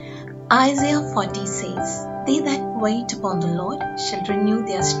Isaiah 40 says, They that wait upon the Lord shall renew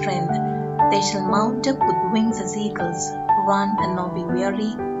their strength. They shall mount up with wings as eagles, run and not be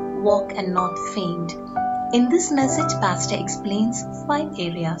weary, walk and not faint. In this message, Pastor explains 5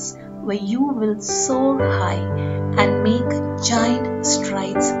 areas where you will soar high and make giant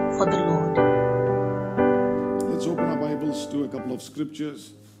strides for the Lord. Let's open our Bibles to a couple of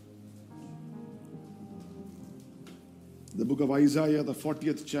scriptures. The book of Isaiah, the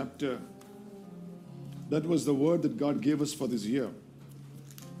 40th chapter. That was the word that God gave us for this year.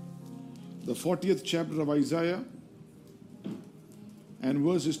 The 40th chapter of Isaiah and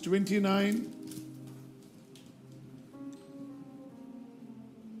verses 29.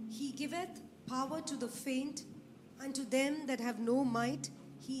 He giveth power to the faint, and to them that have no might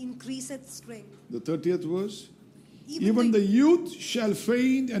he increaseth strength. The 30th verse. Even the youth shall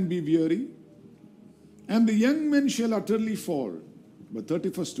faint and be weary, and the young men shall utterly fall. But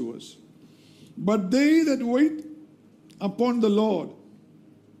 31st verse. But they that wait upon the Lord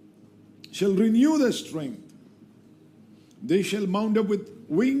shall renew their strength. They shall mount up with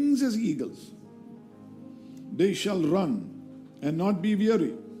wings as eagles. They shall run and not be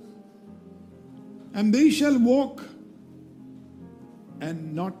weary. And they shall walk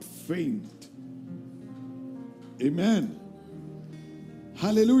and not faint. Amen.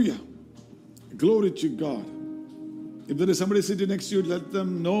 Hallelujah. Glory to God. If there is somebody sitting next to you, let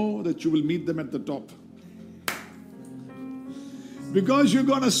them know that you will meet them at the top. Because you're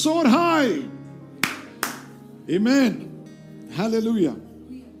going to soar high. Amen. Hallelujah.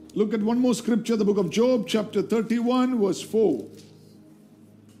 Look at one more scripture, the book of Job, chapter 31, verse 4.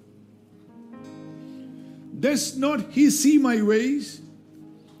 Does not he see my ways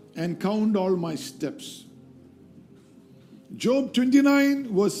and count all my steps? Job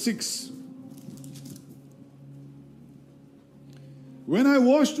 29, verse 6. When I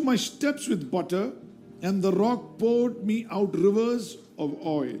washed my steps with butter, and the rock poured me out rivers of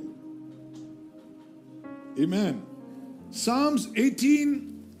oil. Amen. Psalms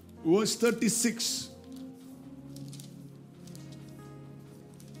 18, verse 36.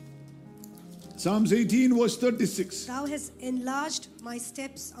 Psalms 18, verse 36. Thou hast enlarged my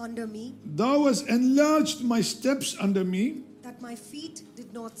steps under me. Thou hast enlarged my steps under me. That my feet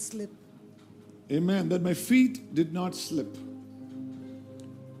did not slip. Amen. That my feet did not slip.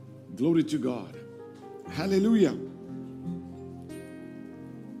 Glory to God. Hallelujah.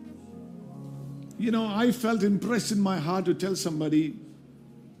 You know, I felt impressed in my heart to tell somebody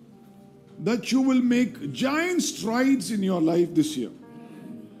that you will make giant strides in your life this year.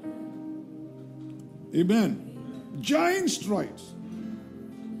 Amen. Giant strides.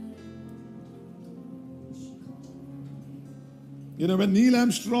 You know, when Neil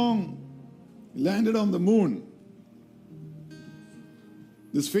Armstrong landed on the moon,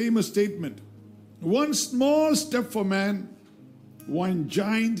 this famous statement, one small step for man, one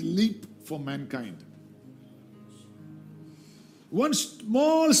giant leap for mankind. One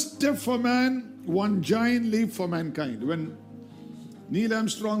small step for man, one giant leap for mankind. When Neil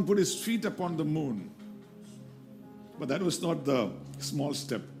Armstrong put his feet upon the moon, but that was not the small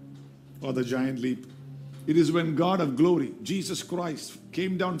step or the giant leap. It is when God of glory, Jesus Christ,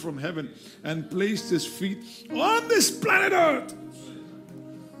 came down from heaven and placed his feet on this planet Earth.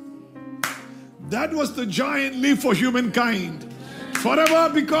 That was the giant leap for humankind. Forever,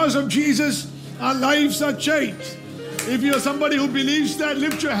 because of Jesus, our lives are changed. If you're somebody who believes that,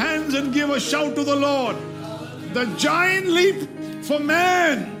 lift your hands and give a shout to the Lord. The giant leap for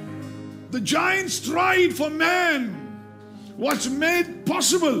man, the giant stride for man was made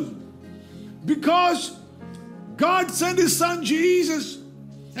possible because God sent his son Jesus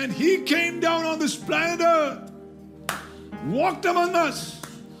and he came down on this planet Earth, walked among us,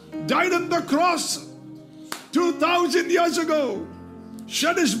 died on the cross 2,000 years ago,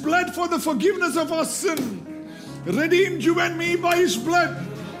 shed his blood for the forgiveness of our sin, redeemed you and me by his blood,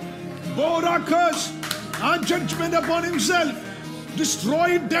 bore our curse, our judgment upon himself,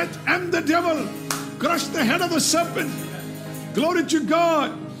 destroyed death and the devil, crushed the head of the serpent, glory to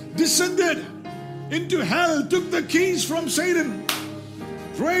God, descended into hell, took the keys from Satan,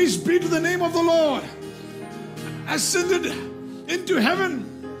 praise be to the name of the Lord, ascended into heaven,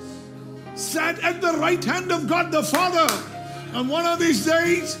 sat at the right hand of God the Father, and one of these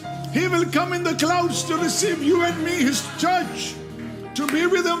days he will come in the clouds to receive you and me, his church, to be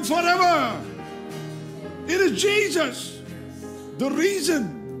with him forever. It is Jesus, the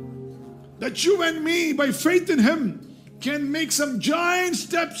reason that you and me, by faith in him, can make some giant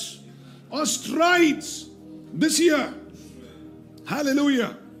steps or strides this year.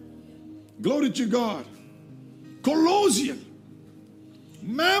 Hallelujah. Glory to God. Colossal,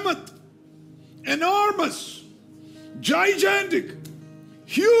 mammoth, enormous, gigantic,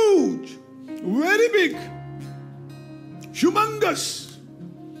 huge, very big, humongous,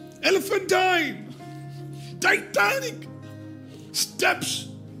 elephantine, titanic steps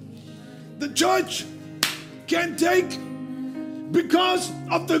the church can take because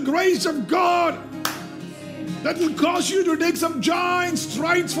of the grace of God that will cause you to take some giant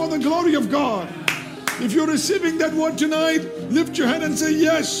strides for the glory of God. If you're receiving that word tonight, lift your hand and say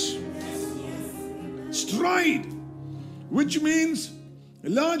yes. Stride, which means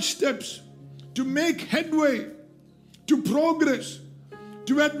large steps to make headway, to progress,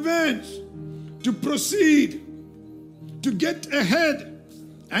 to advance, to proceed, to get ahead,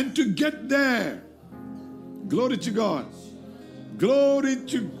 and to get there. Glory to God. Glory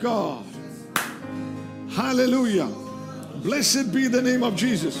to God. Hallelujah. Blessed be the name of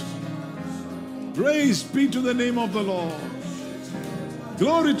Jesus. Praise be to the name of the Lord.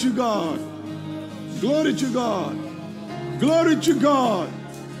 Glory to God. Glory to God. Glory to God.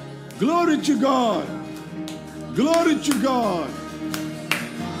 Glory to God. Glory to God.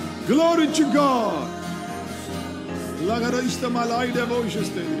 Glory to God.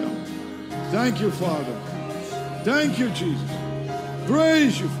 Thank you, Father. Thank you, Jesus.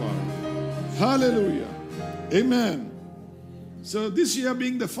 Praise you, Father. Hallelujah. Amen. So this year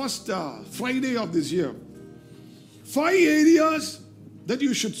being the first Friday of this year, 5 areas that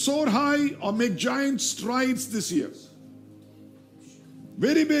you should soar high or make giant strides this year.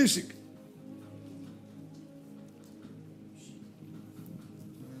 Very basic.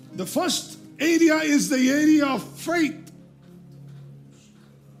 The first area is the area of faith.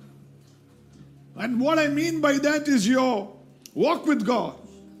 And what I mean by that is your walk with God,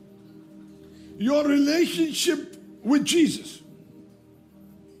 your relationship with Jesus.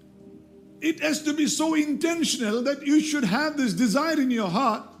 It has to be so intentional that you should have this desire in your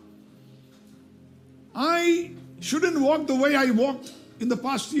heart. I shouldn't walk the way I walked in the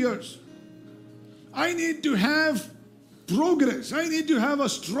past years. I need to have progress. I need to have a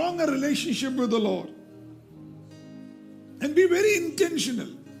stronger relationship with the Lord. And be very intentional.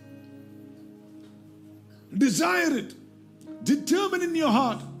 Desire it. Determine in your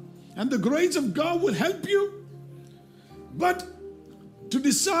heart. And the grace of God will help you. But to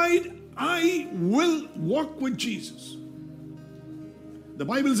decide, I will walk with Jesus. The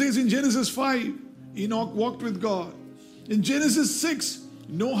Bible says in Genesis 5, Enoch walked with God. In Genesis 6,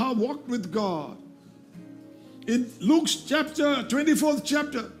 Noah walked with God. In Luke's chapter, 24th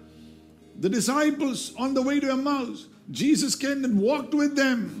chapter, the disciples on the way to Emmaus, Jesus came and walked with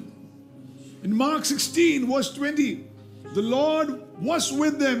them. In Mark 16, verse 20, the Lord was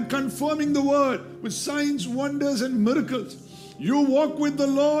with them, confirming the word with signs, wonders, and miracles. You walk with the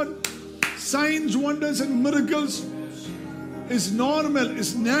Lord, signs, wonders, and miracles is normal,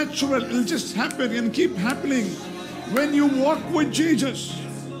 is natural. It'll just happen and keep happening when you walk with Jesus.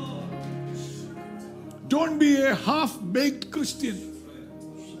 Don't be a half-baked Christian.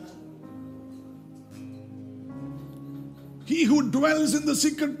 He who dwells in the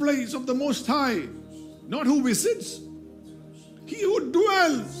secret place of the Most High, not who visits, he who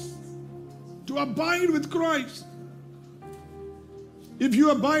dwells to abide with Christ. If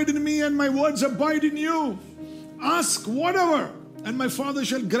you abide in me and my words abide in you, ask whatever and my Father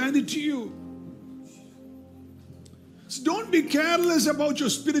shall grant it to you. So don't be careless about your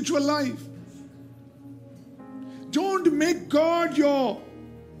spiritual life. Don't make God your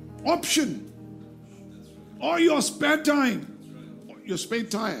option or your spare time. Your spare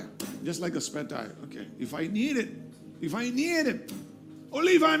tire, just like a spare tire. Okay, if I need it,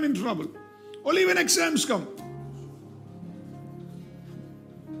 only if I'm in trouble, only when exams come.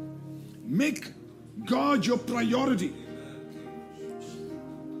 Make God your priority.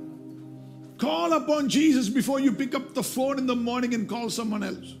 Call upon Jesus before you pick up the phone in the morning and call someone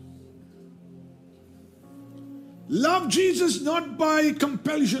else. Love Jesus not by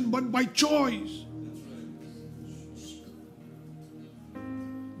compulsion but by choice.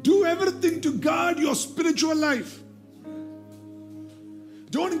 Do everything to guard your spiritual life.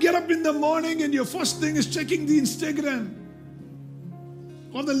 Don't get up in the morning and your first thing is checking the Instagram.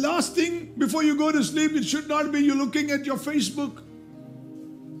 Or the last thing before you go to sleep, it should not be you looking at your Facebook.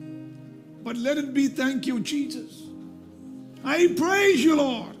 But let it be, thank you, Jesus. I praise you,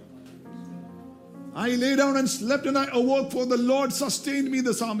 Lord. I lay down and slept and I awoke, for the Lord sustained me,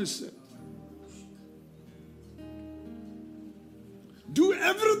 the psalmist said. Do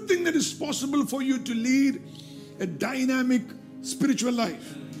everything that is possible for you to lead a dynamic spiritual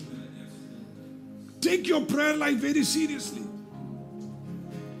life. Take your prayer life very seriously.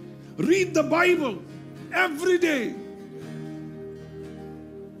 Read the Bible every day.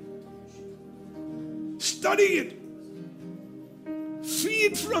 Study it.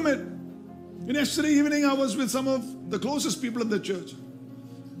 Feed from it. Yesterday evening I was with some of the closest people in the church.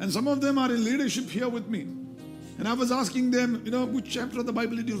 And some of them are in leadership here with me. And I was asking them, which chapter of the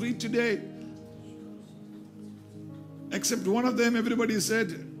Bible did you read today? Except one of them, everybody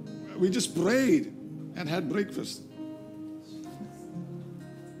said, we just prayed and had breakfast.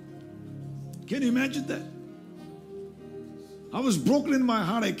 Can you imagine that? I was broken in my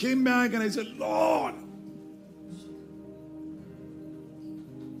heart. I came back and I said, Lord,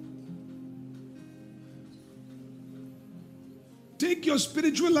 take your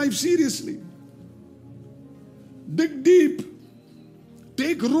spiritual life seriously. Dig deep.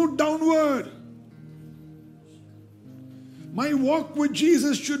 Take root downward. My walk with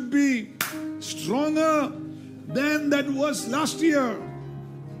Jesus should be stronger than that was last year.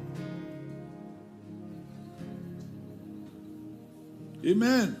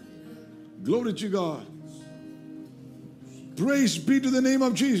 Amen. Glory to God. Praise be to the name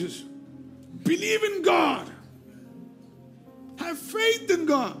of Jesus. Believe in God. Have faith in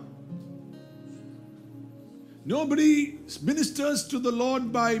God. Nobody ministers to the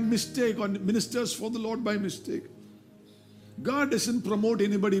Lord by mistake or ministers for the Lord by mistake. God doesn't promote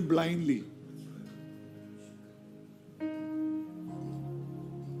anybody blindly.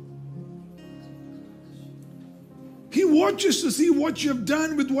 He watches to see what you have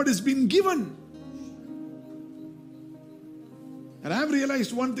done with what has been given. And I have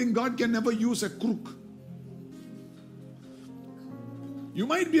realized one thing: God can never use a crook. You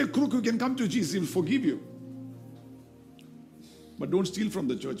might be a crook who can come to Jesus, He will forgive you. But don't steal from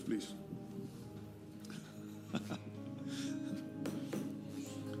the church, please.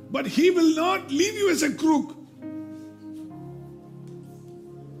 But He will not leave you as a crook.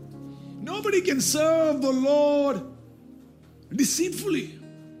 Nobody can serve the Lord deceitfully.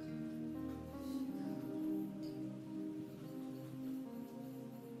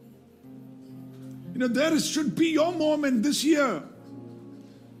 There should be your moment this year.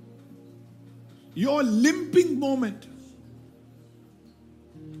 Your limping moment.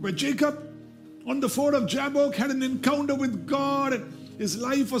 Where Jacob on the ford of Jabbok had an encounter with God, and his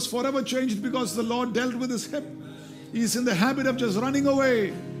life was forever changed because the Lord dealt with his hip. He's in the habit of just running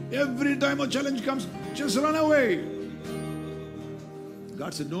away. Every time a challenge comes, just run away.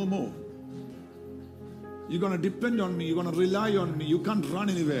 God said, no more. You're going to depend on me. You're going to rely on me. You can't run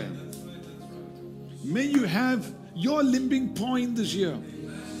anywhere. May you have your limping point this year,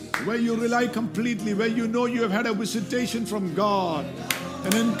 where you rely completely, where you know you have had a visitation from God,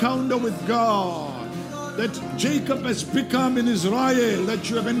 an encounter with God, that Jacob has become in Israel,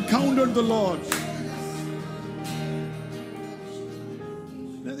 that you have encountered the Lord.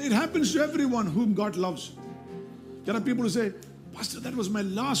 It happens to everyone whom God loves. There are people who say, Pastor, that was my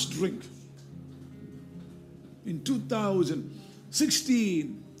last drink. In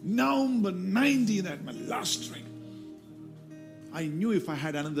 2016, November 19, that my last drink. I knew if I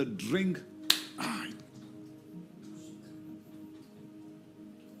had another drink,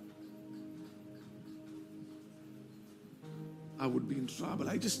 I would be in trouble.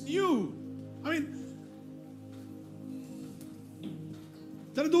 I just knew.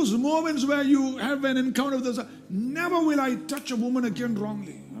 There are those moments where you have an encounter with us. Never will I touch a woman again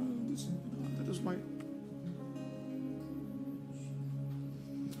wrongly. That is my...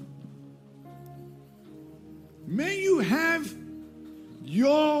 May you have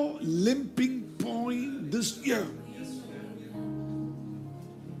your limping point this year.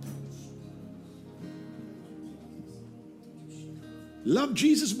 Love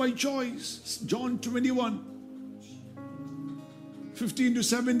Jesus by choice. John 21, 15 to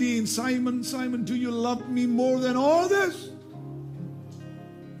 17. Simon, Simon, do you love me more than all this?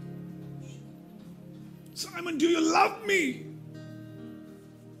 Simon, do you love me?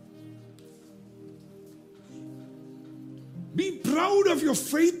 Be proud of your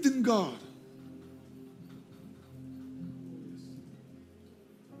faith in God.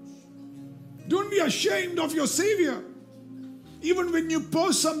 Don't be ashamed of your Savior. Even when you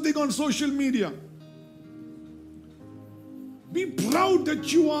post something on social media, be proud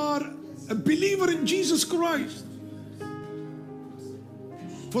that you are a believer in Jesus Christ.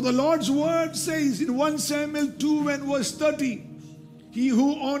 For the Lord's word says in 1 Samuel 2 and verse 30, he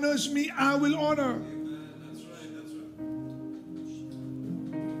who honors me, I will honor.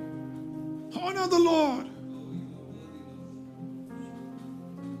 Honor the Lord.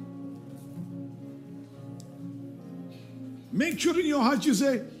 Make sure in your heart you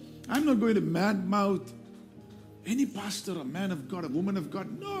say, I'm not going to badmouth any pastor, a man of God, a woman of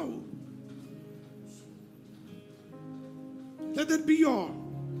God. No. Let that be your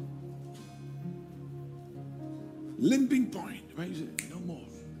limping point. Why you say, no more,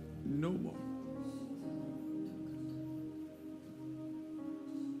 no more.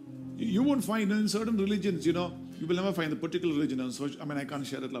 You won't find in certain religions, you will never find a particular religion. I can't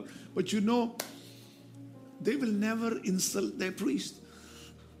share it loud. But they will never insult their priest.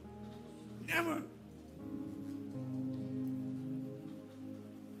 Never.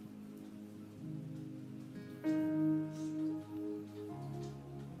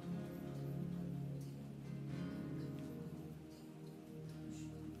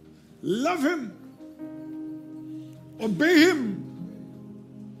 Love him. Obey him.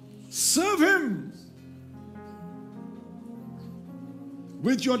 Serve him.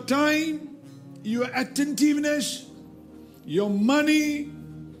 With your time, your attentiveness, your money,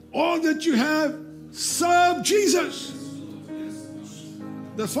 all that you have, serve Jesus.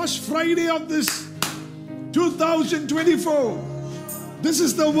 The first Friday of this 2024, this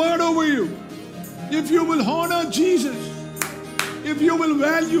is the word over you. If you will honor Jesus, if you will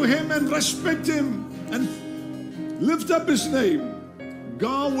value him and respect him and lift up his name,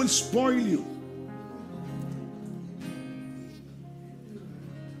 God will spoil you.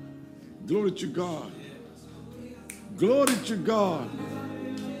 Glory to God. Glory to God.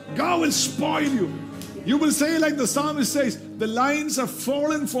 God will spoil you. You will say like the psalmist says, the lines have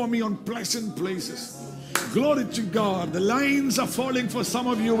fallen for me on pleasant places. Glory to God. The lines are falling for some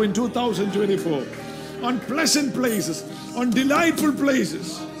of you in 2024. On pleasant places, on delightful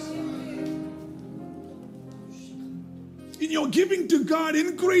places. In your giving to God,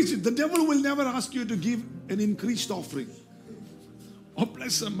 increase it. The devil will never ask you to give an increased offering or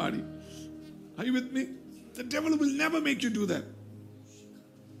bless somebody. Are you with me? The devil will never make you do that.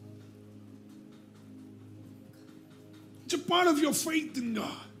 It's a part of your faith in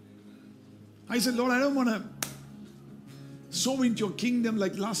God. I said, Lord, I don't want to sow into your kingdom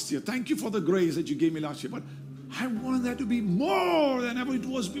like last year. Thank you for the grace that you gave me last year. But I wanted that to be more than ever it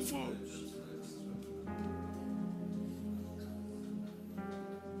was before.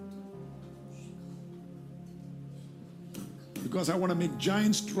 Because I want to make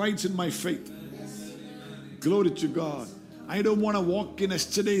giant strides in my faith. Glory to God. I don't want to walk in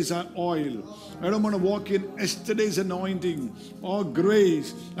yesterday's oil. I don't want to walk in yesterday's anointing or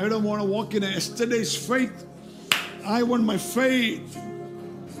grace. I don't want to walk in yesterday's faith. I want my faith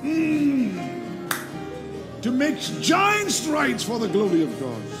to make giant strides for the glory of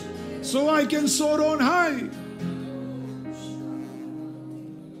God, so I can soar on high.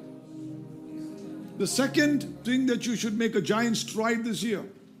 The second thing that you should make a giant stride this year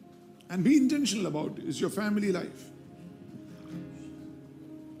and be intentional about is your family life.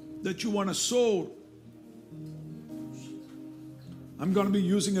 That you want to soar. I'm going to be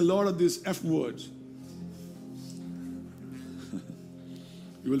using a lot of these F words.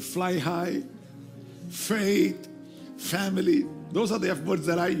 You will fly high, faith, family. Those are the F words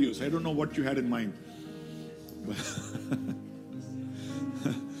that I use. I don't know what you had in mind.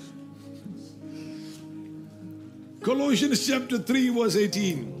 Colossians chapter 3 verse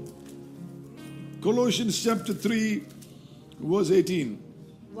 18. Colossians chapter 3 verse 18.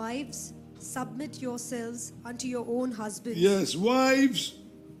 Wives, submit yourselves unto your own husbands. Yes, wives.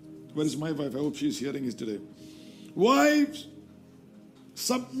 Where is my wife? I hope she is hearing this today. Wives,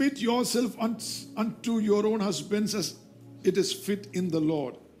 submit yourself unto your own husbands as it is fit in the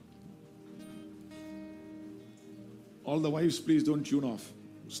Lord. All the wives, please don't tune off.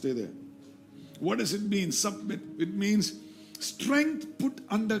 Stay there. What does it mean? Submit. It means strength put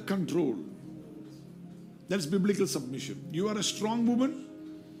under control. That's biblical submission. You are a strong woman,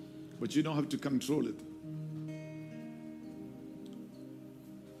 but you don't have to control it.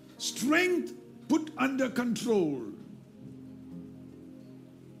 Strength put under control.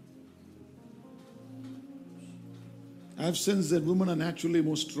 I have sensed that women are naturally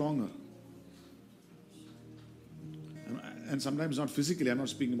more stronger. And sometimes not physically. I'm not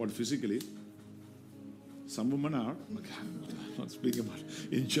speaking about physically. Some women are. I'm not speaking about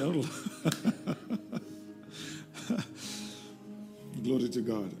in general. Glory to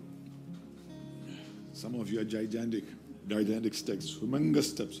God. Some of you are gigantic steps, humongous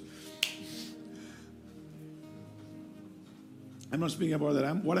steps. I'm not speaking about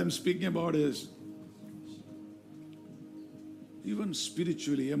that. What I'm speaking about is even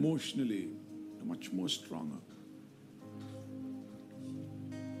spiritually, emotionally, much more stronger.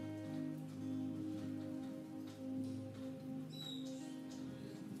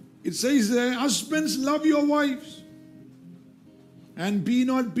 It says there, husbands, love your wives and be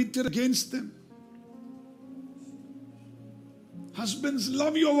not bitter against them. Husbands,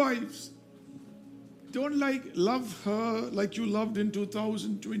 love your wives. Don't love her like you loved in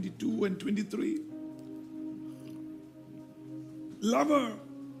 2022 and 23. lover.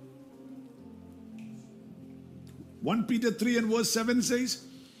 1 Peter 3 and verse 7 says,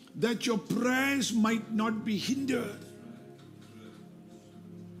 that your prayers might not be hindered.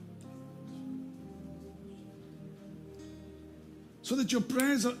 So that your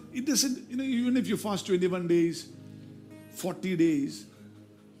prayers are, it doesn't, even if you fast 21 days, 40 days,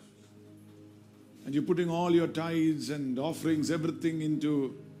 and you're putting all your tithes and offerings, everything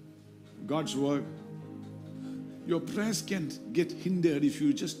into God's work, your prayers can get hindered if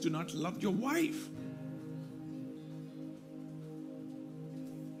you just do not love your wife.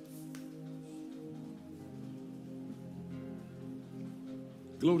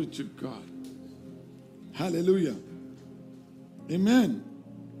 Glory to God. Hallelujah. Amen.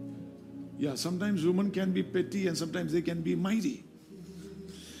 Yeah, sometimes women can be petty and sometimes they can be mighty.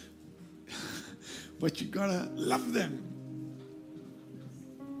 But you gotta love them.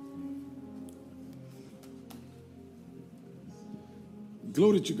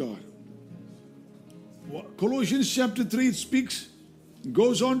 Glory to God. Colossians chapter 3 it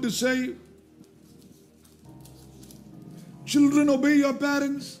goes on to say, children, obey your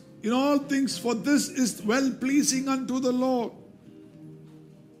parents in all things, for this is well-pleasing unto the Lord.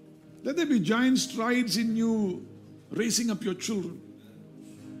 Let there be giant strides in you raising up your children.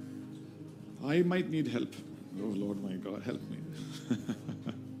 I might need help. Oh Lord my God, help me.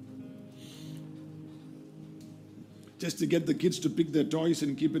 Just to get the kids to pick their toys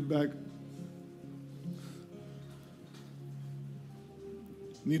and keep it back.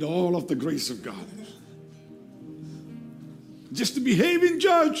 Need all of the grace of God. Just to behave in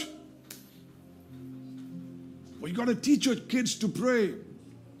church. Well, you got to teach your kids to pray.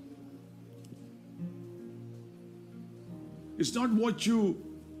 It's not what you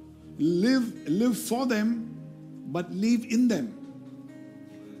live for them, but live in them.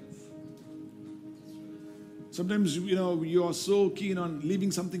 Sometimes, you are so keen on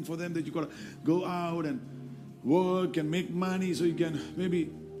leaving something for them that you got to go out and work and make money so you can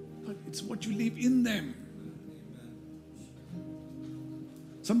but it's what you leave in them.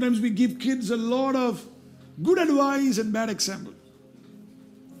 Sometimes we give kids a lot of good advice and bad example.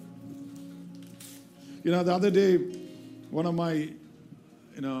 The other day, one of my,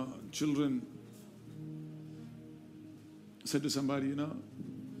 children said to somebody,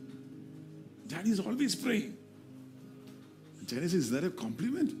 Daddy is always praying. Daddy says, is that a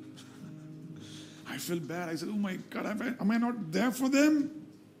compliment? I felt bad. I said, oh my God, am I not there for them?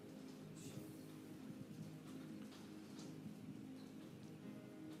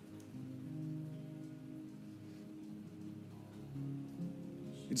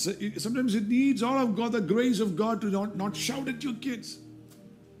 Sometimes it needs all of God, the grace of God, to not shout at your kids.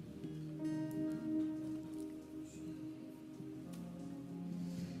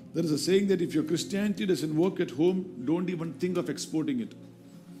 There is a saying that if your Christianity doesn't work at home, don't even think of exporting it.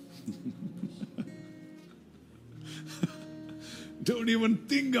 Don't even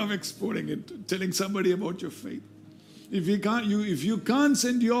think of exporting it, telling somebody about your faith. If you can't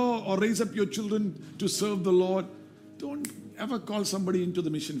send or raise up your children to serve the Lord, don't ever call somebody into the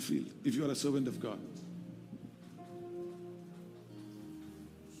mission field if you are a servant of God.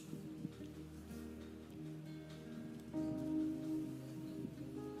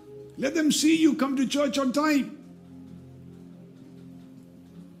 Let them see you come to church on time.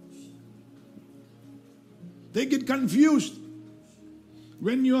 They get confused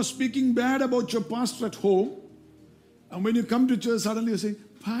when you are speaking bad about your pastor at home, and when you come to church, suddenly you say,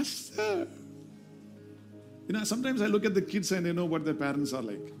 Pastor. Sometimes I look at the kids and I know what their parents are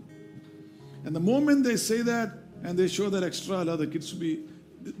like. And the moment they say that and they show that extra love, the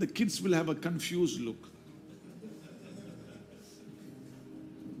kids will have a confused look.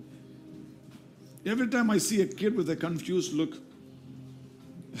 Every time I see a kid with a confused look,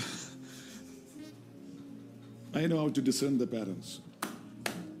 I know how to discern the parents.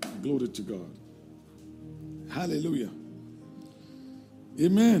 Glory to God. Hallelujah.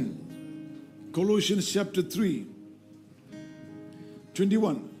 Amen. Colossians chapter 3,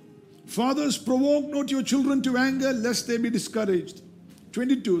 21. Fathers, provoke not your children to anger, lest they be discouraged.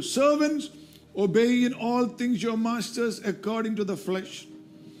 22. Servants, obey in all things your masters according to the flesh,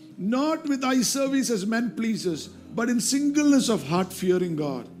 not with eye service as men pleasers, but in singleness of heart, fearing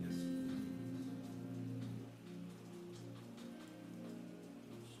God.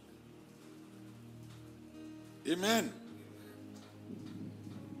 Amen.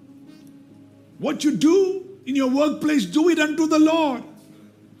 What you do in your workplace, do it unto the Lord.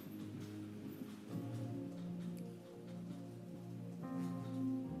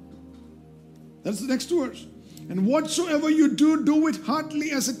 That's the next verse. And whatsoever you do, do it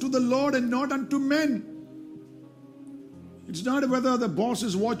heartily as to the Lord and not unto men. It's not whether the boss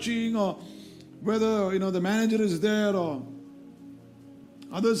is watching or whether the manager is there or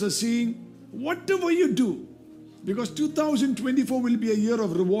others are seeing. Whatever you do, because 2024 will be a year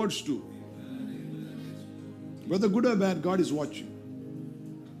of rewards too. Whether good or bad, God is watching.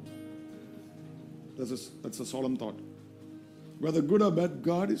 That's a solemn thought. Whether good or bad,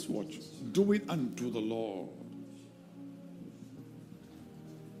 God is watching. Do it unto the Lord.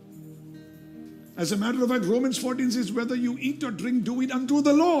 As a matter of fact, Romans 14 says, whether you eat or drink, do it unto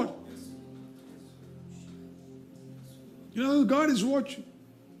the Lord. God is watching.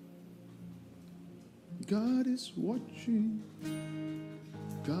 God is watching.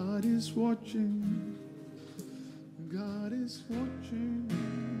 God is watching. God is watching.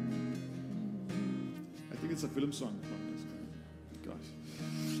 I think it's a film song. Gosh.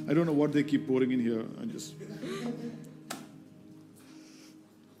 I don't know what they keep pouring in here.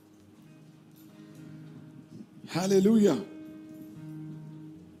 Hallelujah.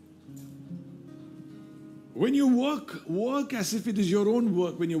 When you work as if it is your own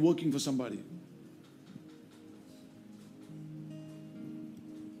work when you're working for somebody.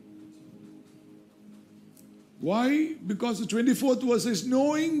 Why? Because the 24th verse says,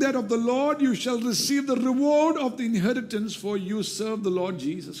 knowing that of the Lord you shall receive the reward of the inheritance, for you serve the Lord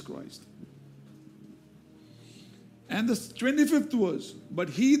Jesus Christ. And the 25th verse, but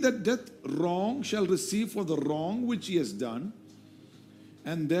he that doth wrong shall receive for the wrong which he has done,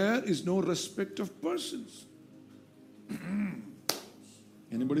 and there is no respect of persons.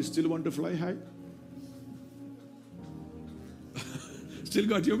 Anybody still want to fly high? Still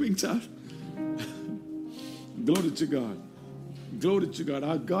got your wings out? Glory to God. Glory to God.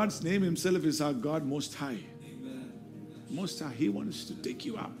 Our God's name himself is our God Most High. Amen. Most High. He wants to take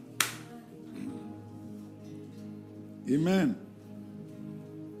you up. Amen.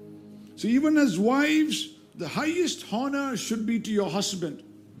 So even as wives, the highest honor should be to your husband,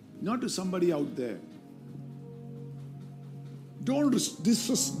 not to somebody out there. Don't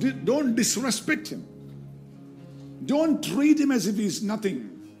disrespect him. Don't treat him as if he's nothing.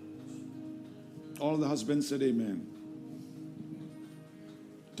 All the husbands said amen.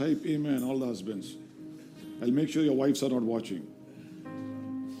 Type amen, all the husbands. I'll make sure your wives are not watching.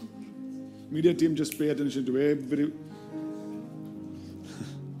 Media team, just pay attention to every...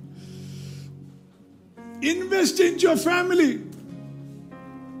 Invest into your family.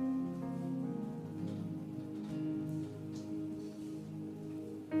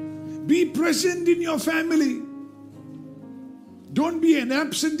 Be present in your family. Don't be an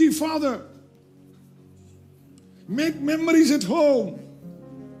absentee father. Make memories at home.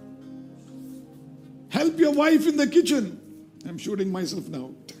 Help your wife in the kitchen. I'm shooting myself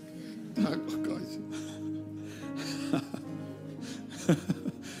now. Oh, gosh.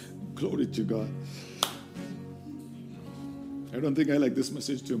 Glory to God. I don't think I like this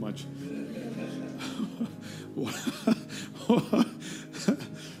message too much.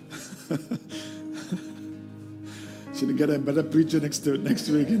 Should get a better preacher next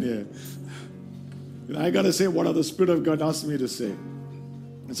week in here. I got to say what the Spirit of God asked me to say.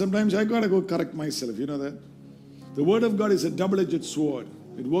 And sometimes I got to go correct myself. You know that? The Word of God is a double-edged sword.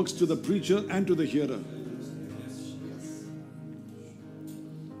 It works to the preacher and to the hearer.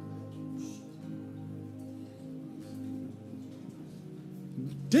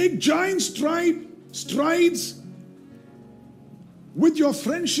 Take giant strides with your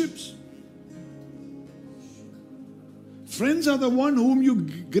friendships. Friends are the one whom you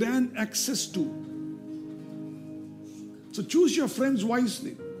grant access to. So choose your friends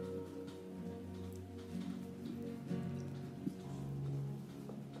wisely.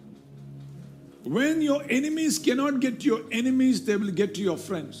 When your enemies cannot get to your enemies, they will get to your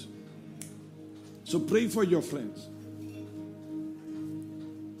friends. So pray for your friends.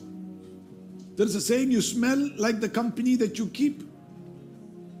 There is a saying, you smell like the company that you keep.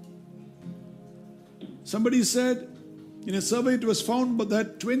 Somebody said, in a survey it was found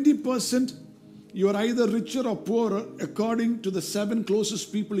that 20% you are either richer or poorer according to the 7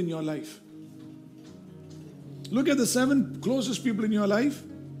 closest people in your life. Look at the 7 closest people in your life.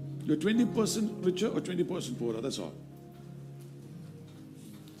 You're 20% richer or 20% poorer, that's all.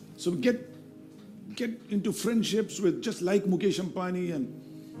 So get into friendships with just like Mukesh Ambani and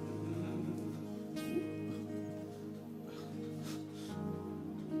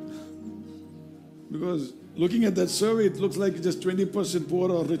because looking at that survey, it looks like just 20%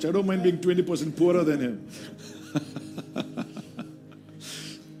 poorer or rich. I don't mind being 20% poorer than him.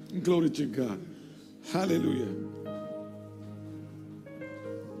 Glory to God. Hallelujah.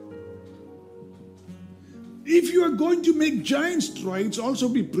 If you are going to make giant strides, also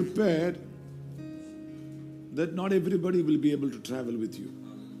be prepared that not everybody will be able to travel with you.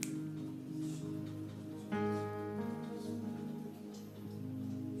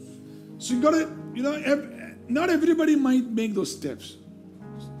 So you got to, not everybody might make those steps.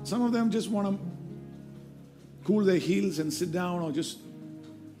 Some of them just want to cool their heels and sit down or just,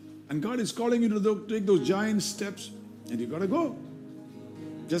 and God is calling you to take those giant steps and you got to go.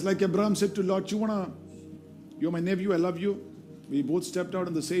 Just like Abraham said to Lot, you're my nephew, I love you. We both stepped out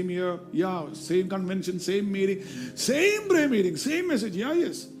in the same year. Yeah, same convention, same meeting, same prayer meeting, same message. Yeah,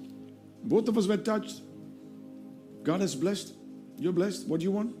 yes. Both of us were touched. God has blessed. You're blessed. What do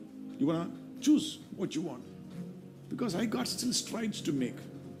you want? You want to choose what you want. Because I got still strides to make.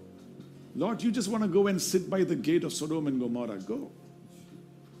 Lord, you just want to go and sit by the gate of Sodom and Gomorrah. Go.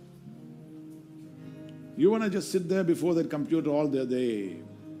 You want to just sit there before that computer all day,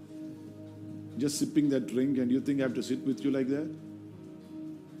 just sipping that drink, and you think I have to sit with you like that?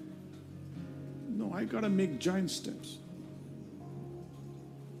 No, I got to make giant steps.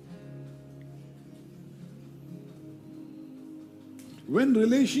 When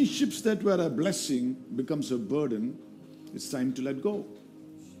relationships that were a blessing becomes a burden, it's time to let go.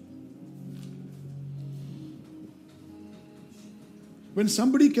 When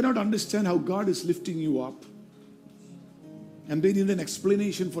somebody cannot understand how God is lifting you up, and they need an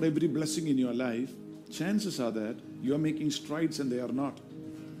explanation for every blessing in your life, chances are that you are making strides and they are not.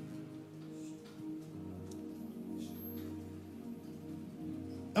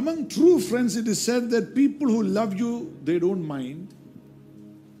 Among true friends, it is said that people who love you, they don't mind.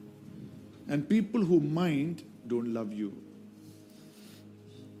 And people who mind don't love you.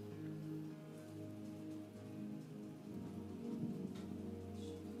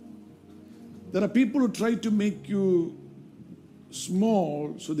 There are people who try to make you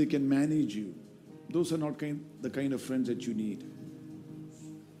small so they can manage you. Those are not the kind of friends that you need.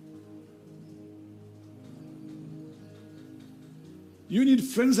 You need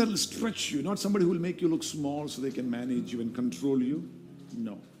friends that will stretch you, not somebody who will make you look small so they can manage you and control you.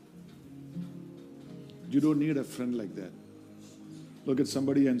 No. You don't need a friend like that. Look at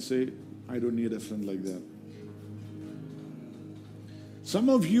somebody and say, I don't need a friend like that. Some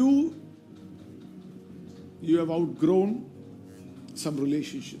of you have outgrown some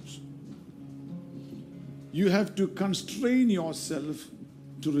relationships. You have to constrain yourself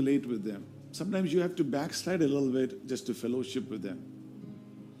to relate with them. Sometimes you have to backslide a little bit just to fellowship with them.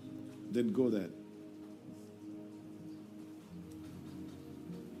 Then go there.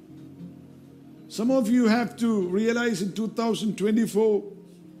 Some of you have to realize in 2024,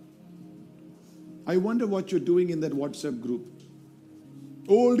 I wonder what you're doing in that WhatsApp group.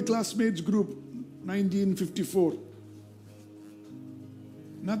 Old classmates group, 1954.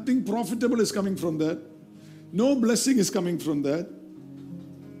 Nothing profitable is coming from that. No blessing is coming from that.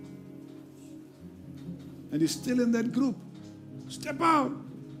 And you're still in that group. Step out.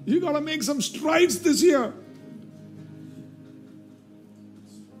 You got to make some strides this year.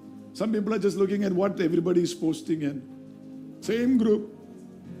 Some people are just looking at what everybody is posting and same group.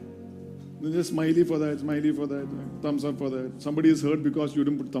 Then just smiley for that, thumbs up for that. Somebody is hurt because you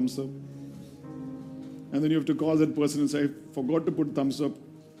didn't put thumbs up. And then you have to call that person and say, I forgot to put thumbs up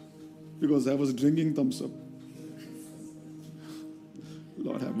because I was drinking thumbs up.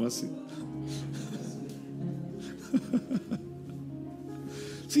 Lord have mercy.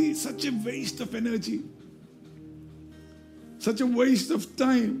 See, such a waste of energy. Such a waste of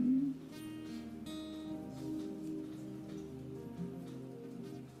time.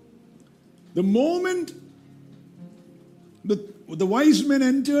 The moment the wise men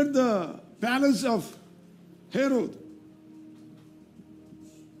entered the palace of Herod,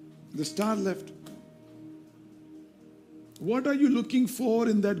 the star left. What are you looking for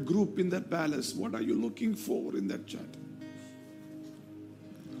in that group, in that palace? What are you looking for in that chat?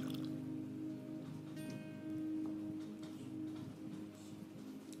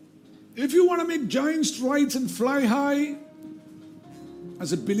 If you want to make giant strides and fly high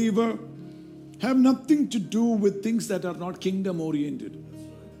as a believer, have nothing to do with things that are not kingdom oriented.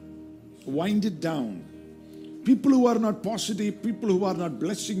 Wind it down. People who are not positive, people who are not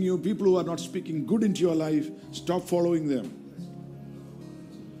blessing you, people who are not speaking good into your life, stop following them.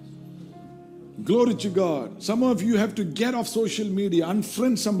 Glory to God. Some of you have to get off social media,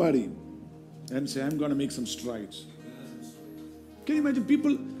 unfriend somebody, and say, I'm going to make some strides. Can you imagine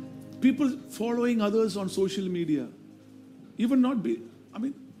people following others on social media?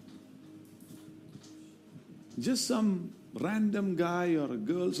 Just some random guy or a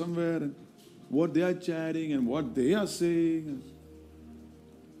girl somewhere, and what they are chatting and what they are saying.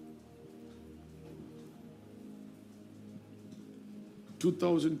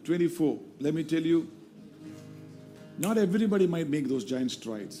 (2024), let me tell you, Not everybody might make those giant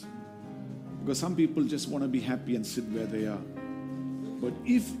strides, because some people just want to be happy and sit where they are. But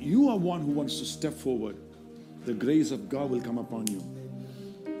if you are one who wants to step forward, the grace of God will come upon you.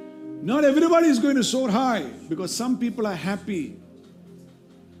 Not everybody is going to soar high, because some people are happy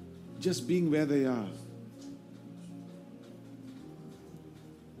just being where they are.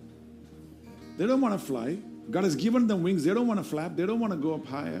 They don't want to fly. God has given them wings. They don't want to flap. They don't want to go up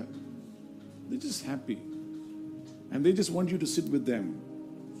higher. They're just happy. And they just want you to sit with them.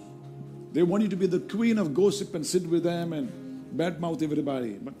 They want you to be the queen of gossip and sit with them and badmouth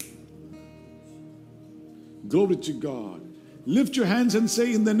everybody. But glory to God. Lift your hands and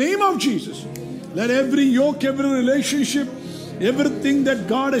say, in the name of Jesus, let every yoke, every relationship, everything that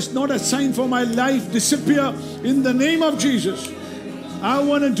God has not assigned for my life disappear in the name of Jesus. I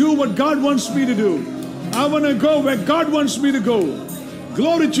want to do what God wants me to do. I want to go where God wants me to go.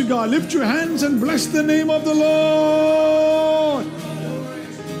 Glory to God. Lift your hands and bless the name of the Lord.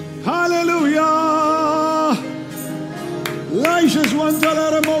 Hallelujah. Elisha's one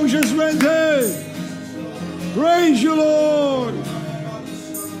dollar, Moses went hey. Praise you, Lord.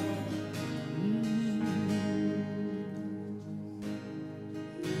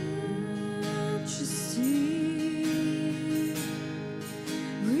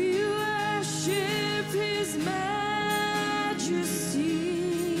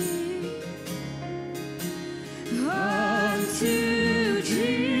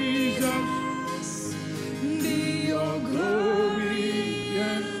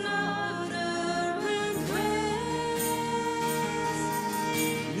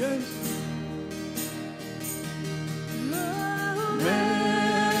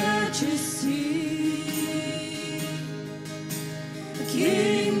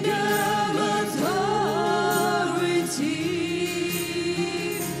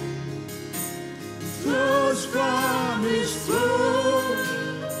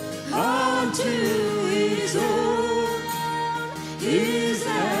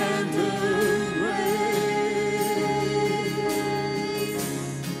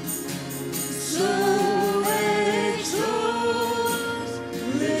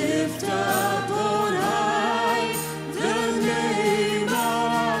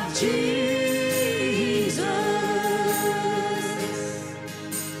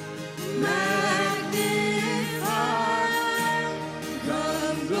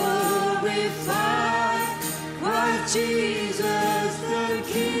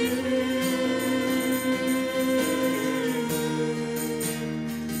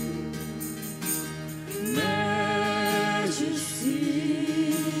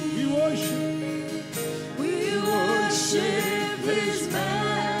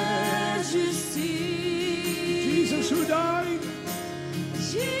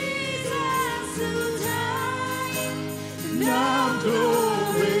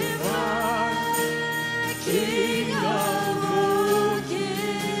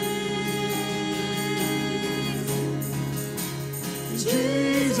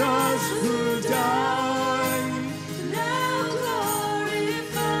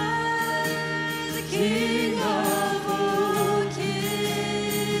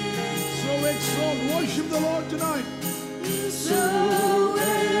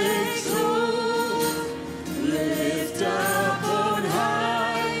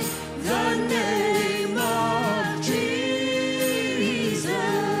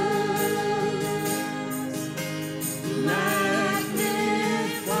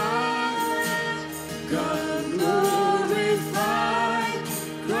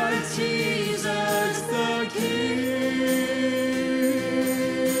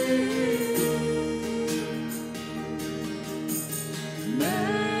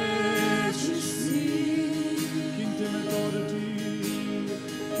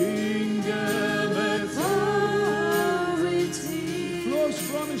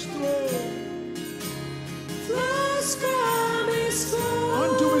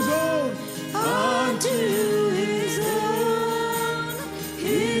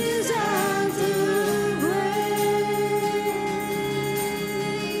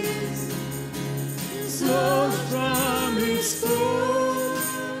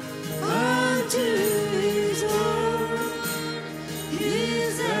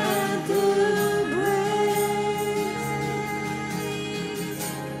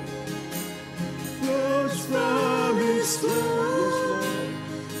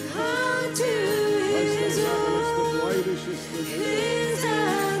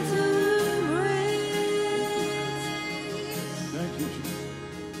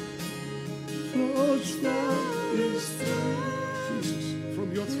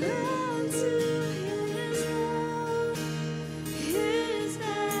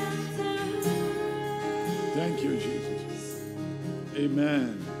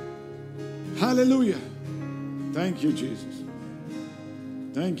 Amen. Hallelujah. Thank you, Jesus.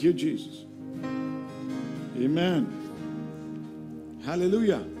 Thank you, Jesus. Amen.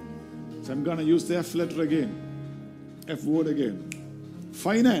 Hallelujah. So I'm going to use the F letter again. F word again.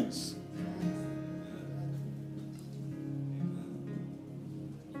 Finance.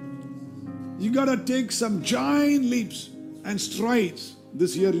 You got to take some giant leaps and strides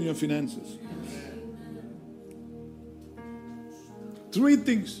this year in your finances. 3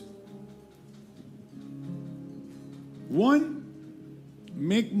 things. 1,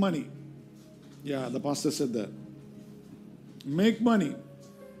 make money. Yeah, the pastor said that. Make money.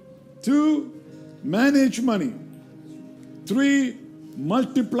 2, manage money. 3,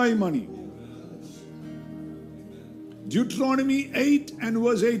 multiply money. Deuteronomy 8 and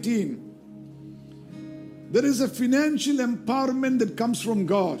verse 18. There is a financial empowerment that comes from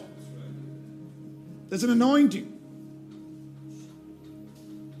God. There's an anointing.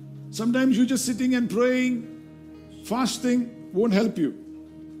 Sometimes you just sitting and praying, fasting won't help you.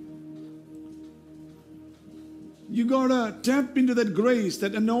 You gotta tap into that grace,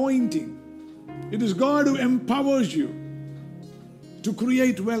 that anointing. It is God who empowers you to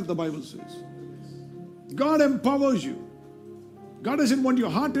create wealth, the Bible says. God empowers you. God doesn't want your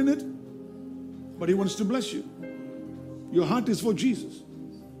heart in it, but He wants to bless you. Your heart is for Jesus.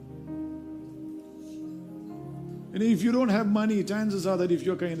 And if you don't have money, chances are that if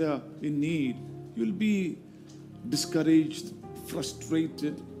you're kind of in need, you'll be discouraged,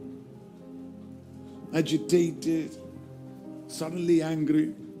 frustrated, agitated, suddenly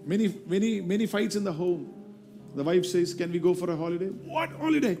angry. Many fights in the home. The wife says, "Can we go for a holiday?" What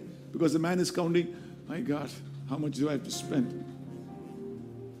holiday? Because the man is counting, "My God, how much do I have to spend?"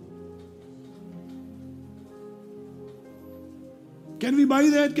 Can we buy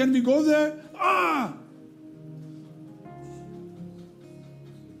that? Can we go there?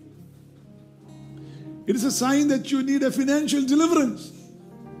 It is a sign that you need a financial deliverance.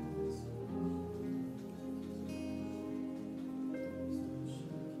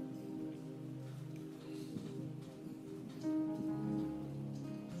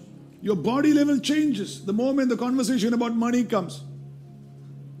 Your body level changes the moment the conversation about money comes.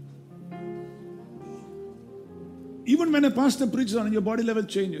 Even when a pastor preaches on it, your body level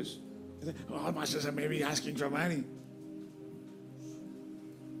changes. You say, "Oh, pastors are maybe asking for money."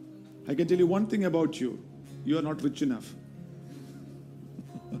 I can tell you one thing about you. You are not rich enough.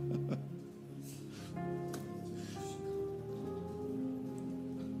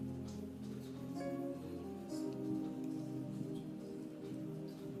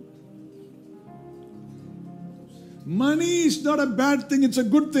 Money is not a bad thing, it's a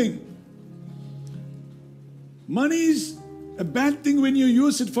good thing. Money is a bad thing when you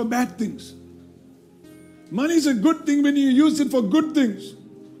use it for bad things. Money is a good thing when you use it for good things.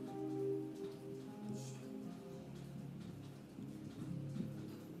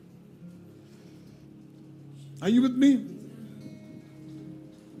 Are you with me?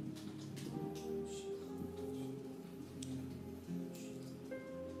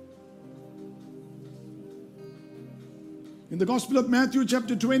 In the Gospel of Matthew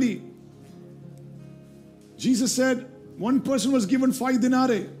chapter 20, Jesus said one person was given 5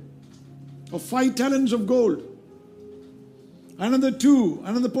 denarii or 5 talents of gold. Another 2,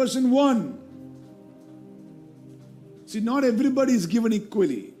 another person 1. See, not everybody is given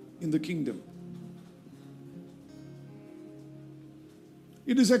equally in the kingdom.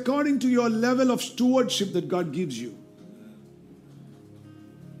 It is according to your level of stewardship that God gives you.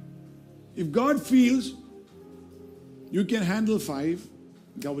 If God feels you can handle 5,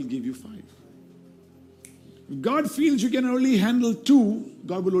 God will give you 5. If God feels you can only handle 2,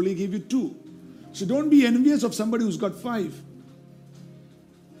 God will only give you 2. So don't be envious of somebody who's got 5.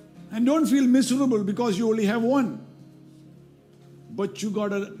 And don't feel miserable because you only have 1. But you got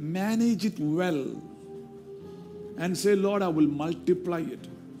to manage it well. And say, "Lord, I will multiply it."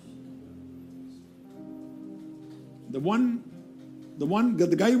 The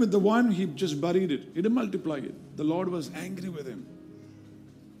guy with the 1, he just buried it. He didn't multiply it. The Lord was angry with him.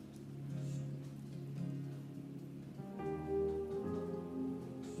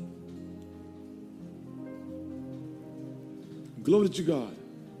 Glory to God.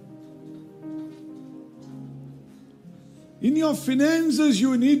 In your finances,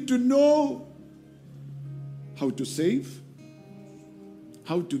 you need to know how to save,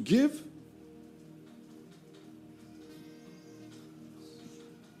 how to give.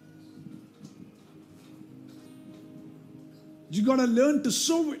 You got to learn to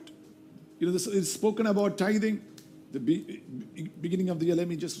sow it. You know, this is spoken about tithing. The beginning of the year, let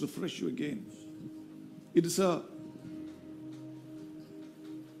me just refresh you again. It is a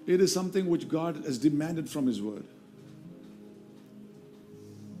It is something which God has demanded from His word.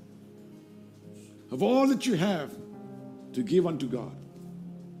 Of all that you have to give unto God,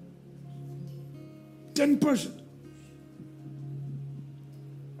 10%.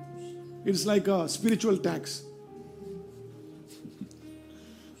 It's like a spiritual tax.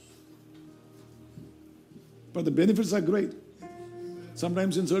 But the benefits are great.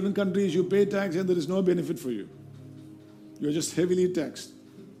 Sometimes in certain countries you pay tax and there is no benefit for you. You are just heavily taxed.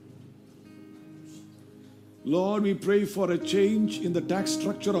 Lord, we pray for a change in the tax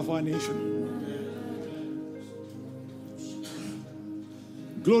structure of our nation.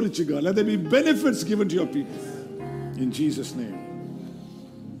 Glory to God. Let there be benefits given to your people. In Jesus' name.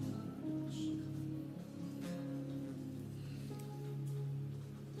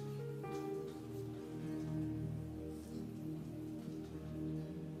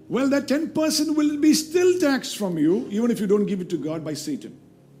 Well, that 10% will be still taxed from you, even if you don't give it to God, by Satan.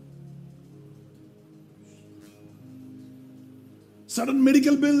 Sudden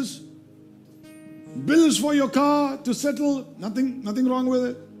medical bills, bills for your car to settle, nothing wrong with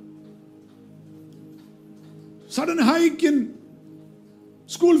it. Sudden hike in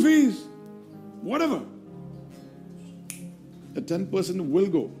school fees, whatever. The 10% will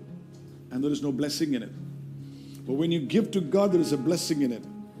go, and there is no blessing in it. But when you give to God, there is a blessing in it.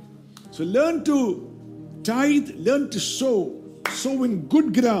 So learn to tithe, learn to sow in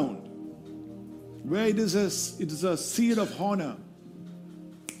good ground, where it is a seed of honor.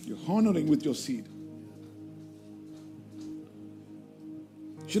 You're honoring with your seed.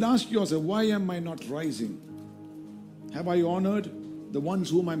 You should ask yourself, why am I not rising? Have I honored the ones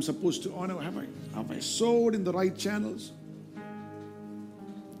whom I'm supposed to honor? Have I sowed in the right channels?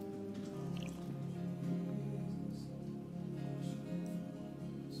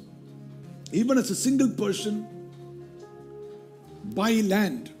 Even as a single person, buy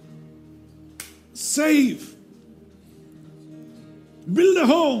land, save, build a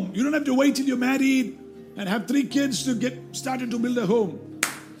home. You don't have to wait till you're married and have 3 kids to get started to build a home.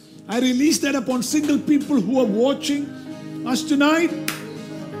 I release that upon single people who are watching us tonight,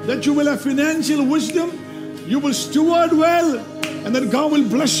 that you will have financial wisdom, you will steward well, and that God will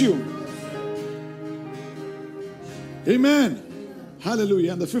bless you. Amen.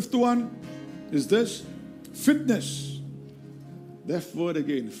 Hallelujah. And the 5th one is this: fitness. That word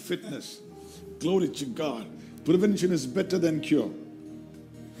again, fitness. Glory to God. Prevention is better than cure.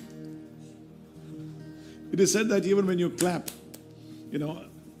 It is said that even when you clap, it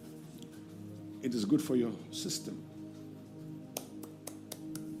is good for your system.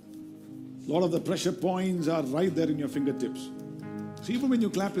 A lot of the pressure points are right there in your fingertips. So even when you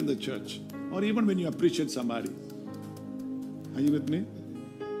clap in the church, or even when you appreciate somebody, are you with me?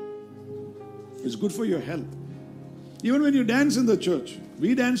 It's good for your health. Even when you dance in the church,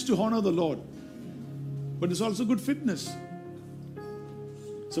 we dance to honor the Lord. But it's also good fitness.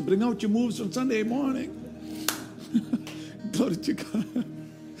 So bring out your moves on Sunday morning. Glory to God.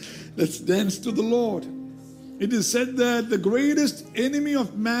 Let's dance to the Lord. It is said that the greatest enemy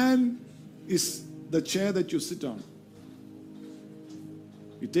of man is the chair that you sit on.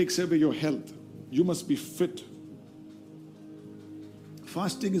 It takes away your health. You must be fit.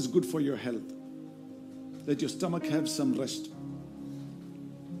 Fasting is good for your health. Let your stomach have some rest.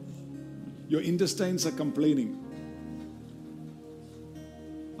 Your intestines are complaining.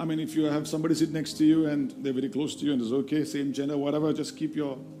 I mean, if you have somebody sit next to you and they're very close to you and it's okay, same gender, whatever, just keep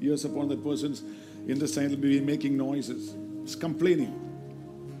your ears upon that person's intestine will be making noises. It's complaining.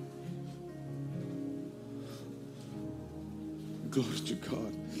 Glory to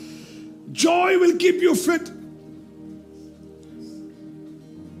God. Joy will keep you fit.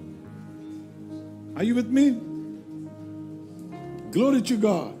 Are you with me? Glory to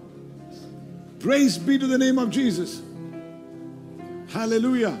God. Praise be to the name of Jesus.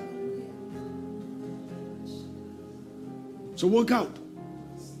 Hallelujah. So work out.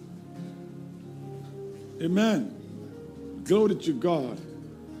 Amen. Glory to God.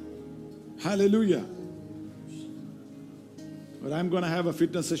 Hallelujah. But I'm going to have a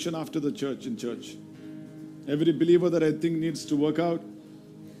fitness session after the church, in church. Every believer that I think needs to work out,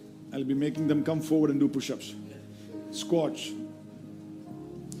 I'll be making them come forward and do push-ups, squats.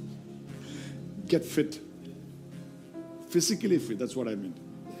 Get fit. Physically fit, that's what I mean.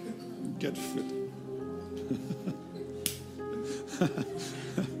 Get fit.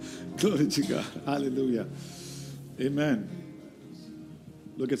 Glory to God. Hallelujah. Amen.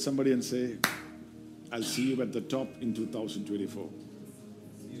 Look at somebody and say, I'll see you at the top in 2024.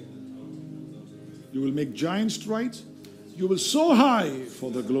 You will make giant strides. You will soar high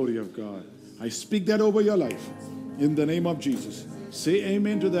for the glory of God. I speak that over your life in the name of Jesus. Say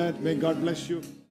amen to that. May God bless you.